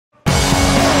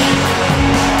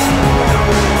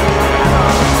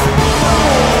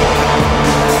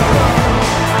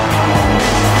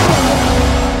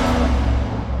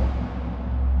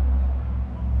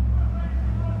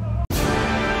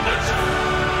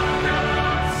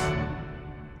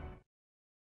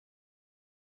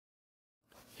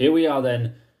Here we are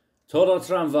then. Todor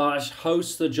Tramvaj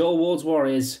hosts the Joel Ward's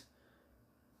Warriors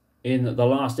in the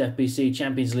last FBC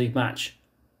Champions League match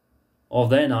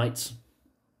of their night.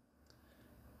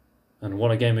 And what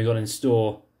a game we got in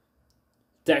store.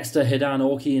 Dexter, Hidan,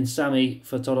 Orki and Sami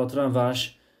for Todor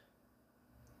Tramvaj.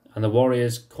 And the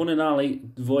Warriors, Kunanali,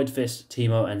 Voidfist,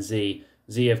 Timo and Z.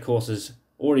 Z, of course, has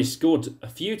already scored a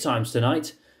few times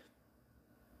tonight.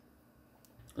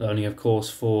 Only, of course,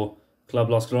 for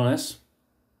Club Los Grones.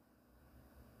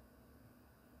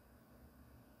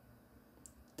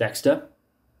 Dexter.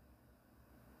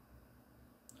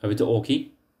 Over to Orki.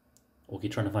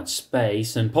 Orki trying to find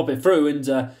space and pop it through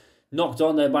and knocked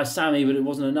on there by Sami, but it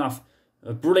wasn't enough.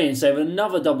 A brilliant save.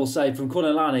 Another double save from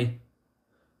Kunalani.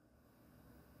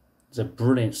 It's a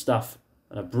brilliant stuff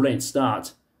and a brilliant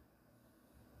start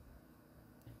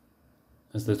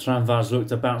as the Tramvaj look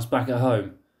to bounce back at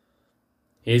home.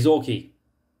 Here's Orki.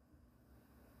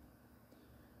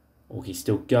 Orki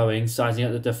still going, sizing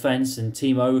up the defence, and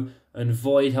Timo and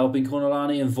Void helping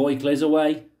Kunalani, and Void clears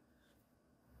away.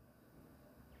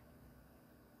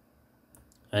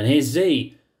 And here's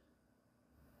Z.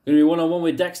 Going to be one-on-one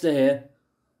with Dexter here.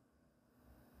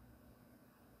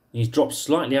 He's dropped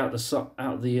slightly out the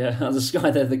sky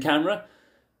there, the camera.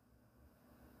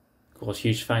 Of course,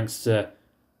 huge thanks to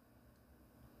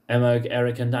Emerg,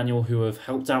 Eric and Daniel who have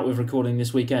helped out with recording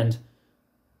this weekend.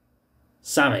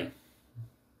 Sami.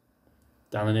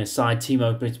 Down the near side,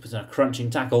 Timo puts in a crunching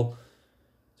tackle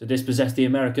to dispossess the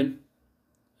American.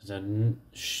 There's a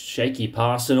shaky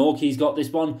pass and Orki's got this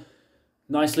one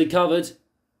nicely covered.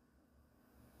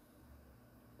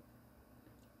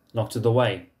 Knocked it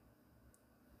away.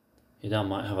 Hidan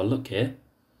might have a look here.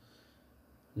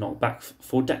 Knocked back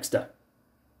for Dexter.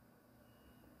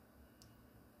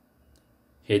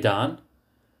 Hidan.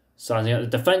 Sizing out the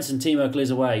defence and Timo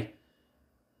clears away.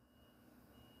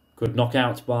 Good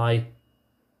knockout by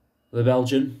the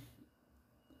Belgian.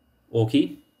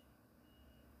 Orki.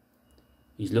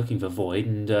 He's looking for Void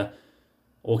and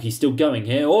Orki's still going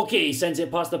here. Orki sends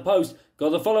it past the post. Got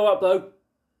the follow-up though.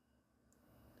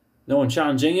 No one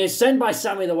challenging. It's sent by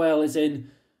Sami the Whale. It's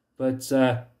in. But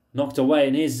knocked away.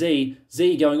 And here's Z.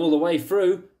 Z going all the way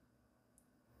through.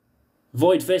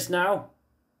 Void Fist now.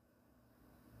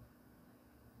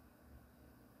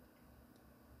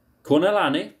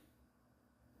 Kunalani.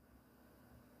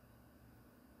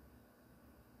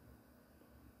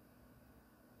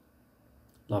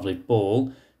 Lovely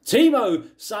ball. Timo!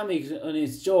 Sami on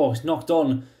his jaw knocked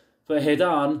on for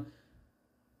Hidan.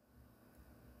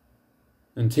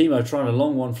 And Timo trying a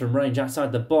long one from range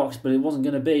outside the box, but it wasn't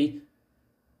going to be.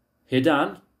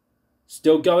 Hidan.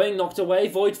 Still going, knocked away.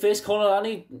 Void Fist,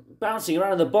 Kunalani bouncing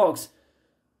around in the box.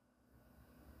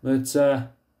 But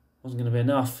wasn't going to be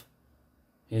enough.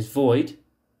 Here's Void.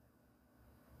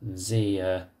 And Z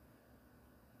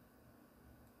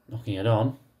knocking it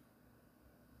on.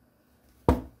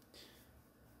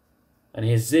 And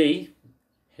here's Z.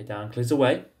 Hidan clears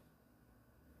away.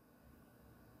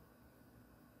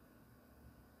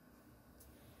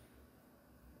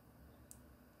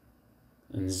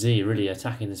 And Z really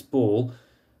attacking this ball.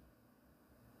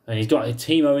 And he's got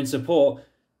Timo in support.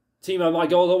 Timo might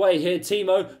go all the way here.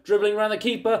 Timo dribbling around the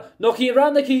keeper. Knocking it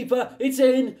around the keeper. It's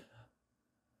in.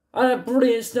 And a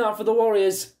brilliant start for the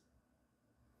Warriors.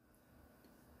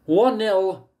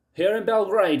 1-0 here in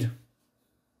Belgrade.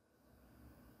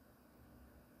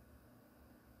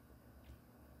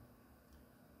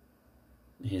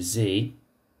 Here's Z.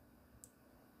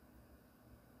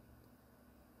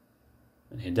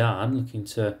 And Hidan looking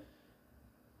to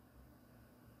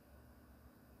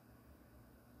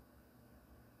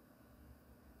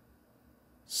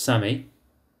Sami.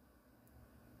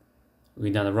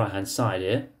 Looking down the right hand side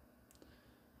here.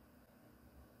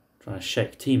 Trying to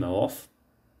shake Timo off.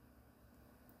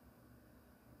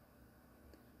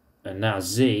 And now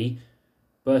Z.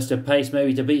 Burst of pace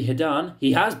maybe to beat Hidan.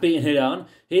 He has beaten Hidan.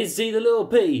 Here's Z the little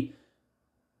P.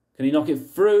 Can he knock it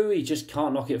through? He just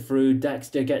can't knock it through.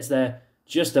 Dexter gets there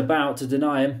just about to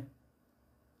deny him.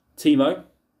 Timo.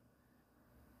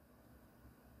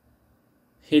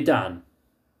 Hidan.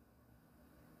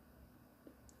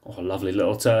 Oh, lovely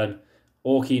little turn.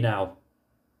 Orki now.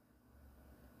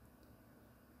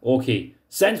 Orki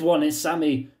sends one. It's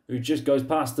Sami who just goes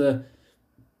past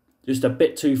just a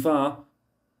bit too far.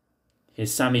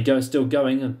 Here's Sami still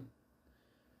going and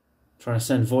trying to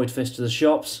send Void Fist to the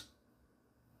shops.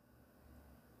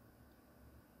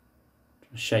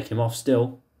 Trying to shake him off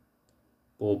still.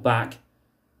 Ball back.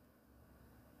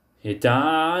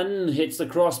 Hidan hits the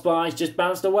crossbar. He's just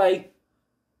bounced away.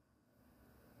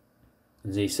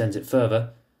 And Z sends it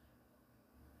further.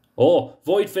 Oh,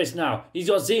 Void Fist now. He's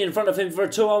got Z in front of him for a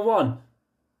 2-on-1.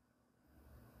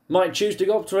 Might choose to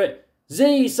go up to it.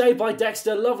 Z saved by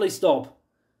Dexter. Lovely stop.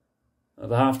 At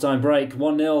the half-time break,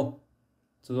 1-0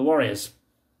 to the Warriors.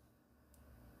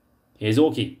 Here's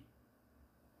Orki.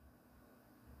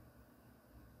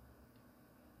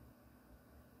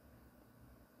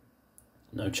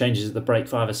 No changes at the break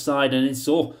for either side, and it's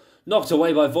all knocked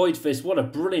away by Void Fist. What a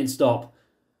brilliant stop.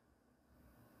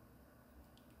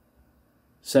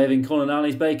 Saving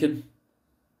Kononani's bacon.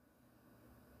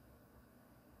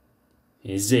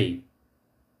 Here's Z.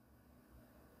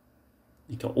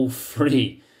 He got all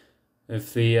three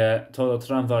of the Todor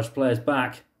Tramvaj players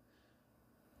back.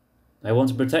 They want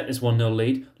to protect this 1-0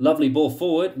 lead. Lovely ball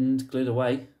forward and cleared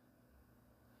away.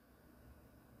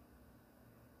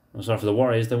 I'm sorry for the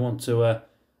Warriors. They want to...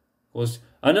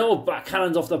 I know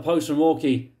backhands off the post from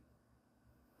Orki.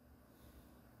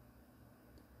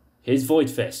 Here's Void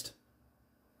Fist.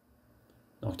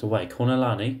 Knocked away.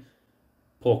 Kononani.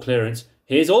 Poor clearance.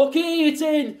 Here's Orki. It's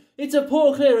in. It's a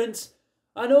poor clearance.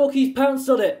 And Orki's pounced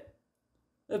on it.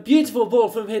 A beautiful ball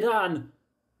from Hidan.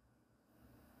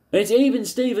 It's even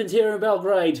Stevens here in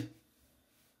Belgrade.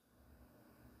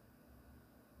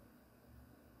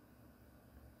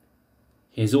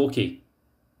 Here's Orki.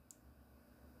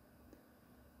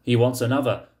 He wants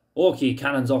another. Orki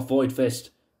cannons off Void Fist.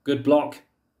 Good block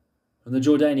from the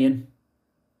Jordanian.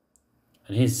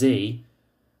 And here's Z.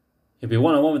 He'll be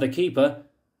 1-on-1 with the keeper.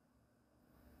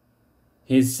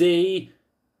 Here's Z.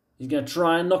 He's going to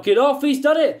try and knock it off. He's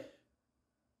done it.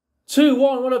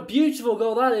 2-1. What a beautiful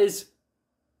goal that is.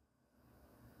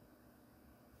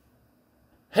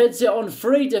 Heads it on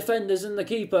 3 defenders and the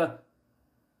keeper.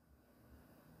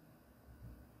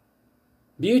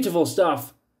 Beautiful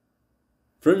stuff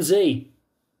from Z.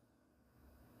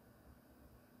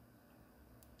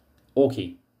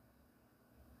 Orki.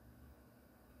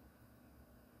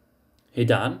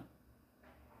 Hidan.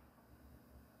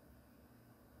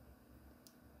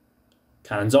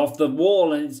 Cannons off the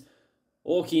wall, and it's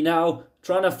Orki now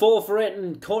trying to fall for it,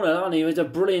 and Kononani with a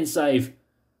brilliant save.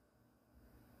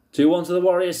 2-1 to the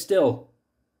Warriors still.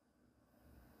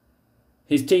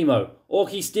 Here's Timo.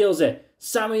 Orki steals it.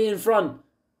 Sammy in front.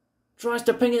 Tries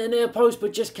to ping it in the near post,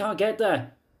 but just can't get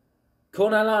there.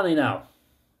 Kononani now.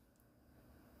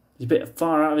 He's a bit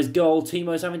far out of his goal.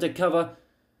 Timo's having to cover.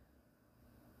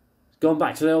 He's gone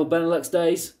back to the old Benelux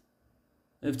days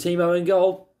of Timo in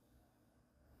goal.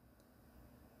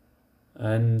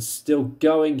 And still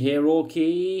going here,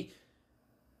 Orki.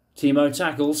 Timo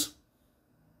tackles.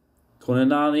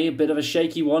 Kononani, a bit of a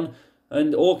shaky one.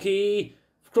 And Orki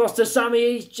across to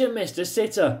Sammy. He's just missed a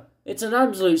sitter. It's an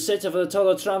absolute sitter for the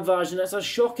Todor Tramvaj, and that's a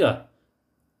shocker.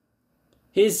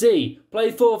 Here's Z.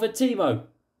 Play forward for Timo.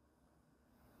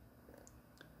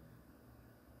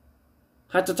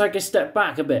 Had to take a step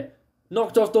back a bit.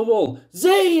 Knocked off the wall. Z,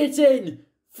 it's in!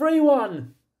 3-1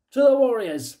 to the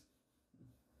Warriors.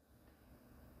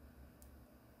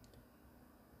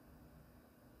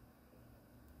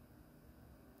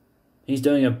 He's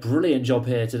doing a brilliant job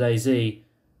here today, Z.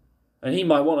 And he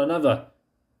might want another.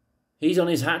 He's on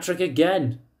his hat-trick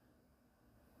again.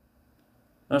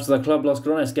 After the Club Los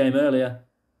Grones game earlier.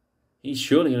 He's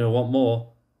surely going to want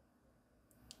more.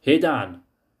 Hidan.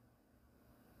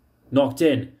 Knocked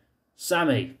in.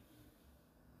 Sammy.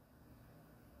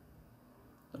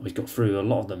 Oh, he's got through a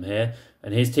lot of them here.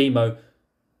 And here's Timo.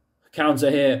 Counter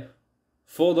here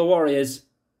for the Warriors.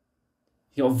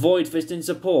 He got Void Fist in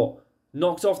support.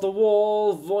 Knocked off the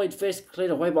wall. Void Fist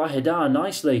cleared away by Hidan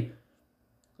nicely.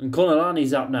 And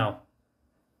Kononani's up now.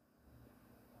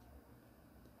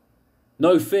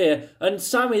 No fear. And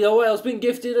Sammy the Whale's been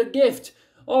gifted a gift.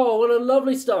 Oh, what a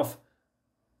lovely stuff.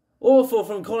 Awful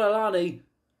from Kononani.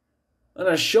 And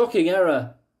a shocking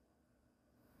error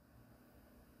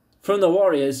from the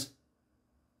Warriors.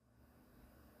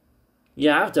 You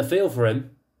have to feel for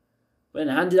him. Been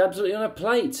handed absolutely on a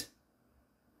plate.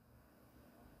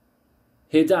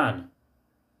 Hidan.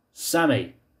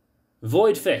 Sammy.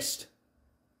 Void Fist.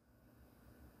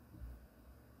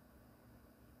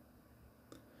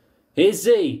 Here's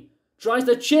Z. Tries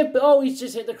the chip. Oh, he's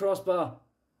just hit the crossbar.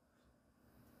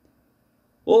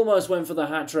 Almost went for the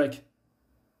hat-trick.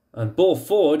 And ball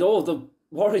forward. Oh, the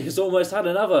Warriors almost had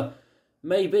another.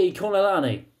 Maybe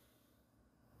Kononani.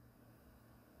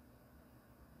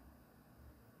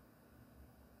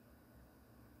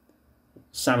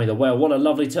 Sammy the Whale. What a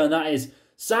lovely turn that is.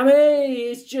 Sammy!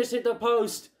 It's just hit the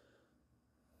post.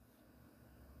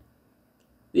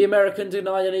 The American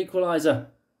denied an equaliser.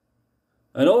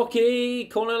 And Orki,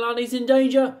 Kononani's in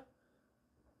danger.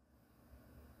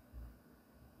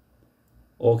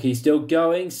 Orki still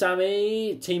going.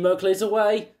 Sammy. Timo clears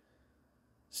away.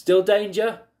 Still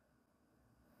danger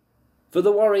for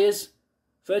the Warriors.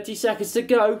 30 seconds to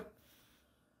go.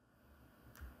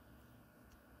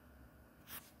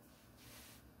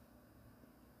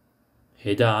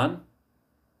 Hidan.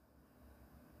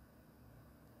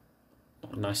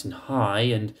 Nice and high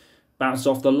and bounced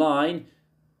off the line.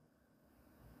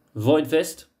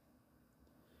 Voidfist.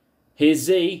 Here's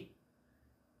Z.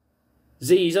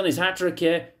 Z's on his hat-trick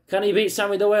here. Can he beat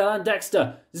Sammy the Whale and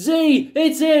Dexter? Z!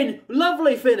 It's in!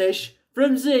 Lovely finish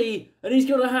from Z. And he's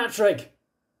got a hat-trick.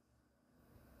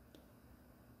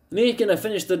 And he's going to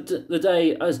finish the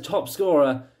day as top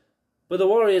scorer. But the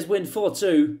Warriors win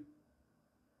 4-2.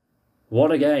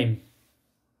 What a game.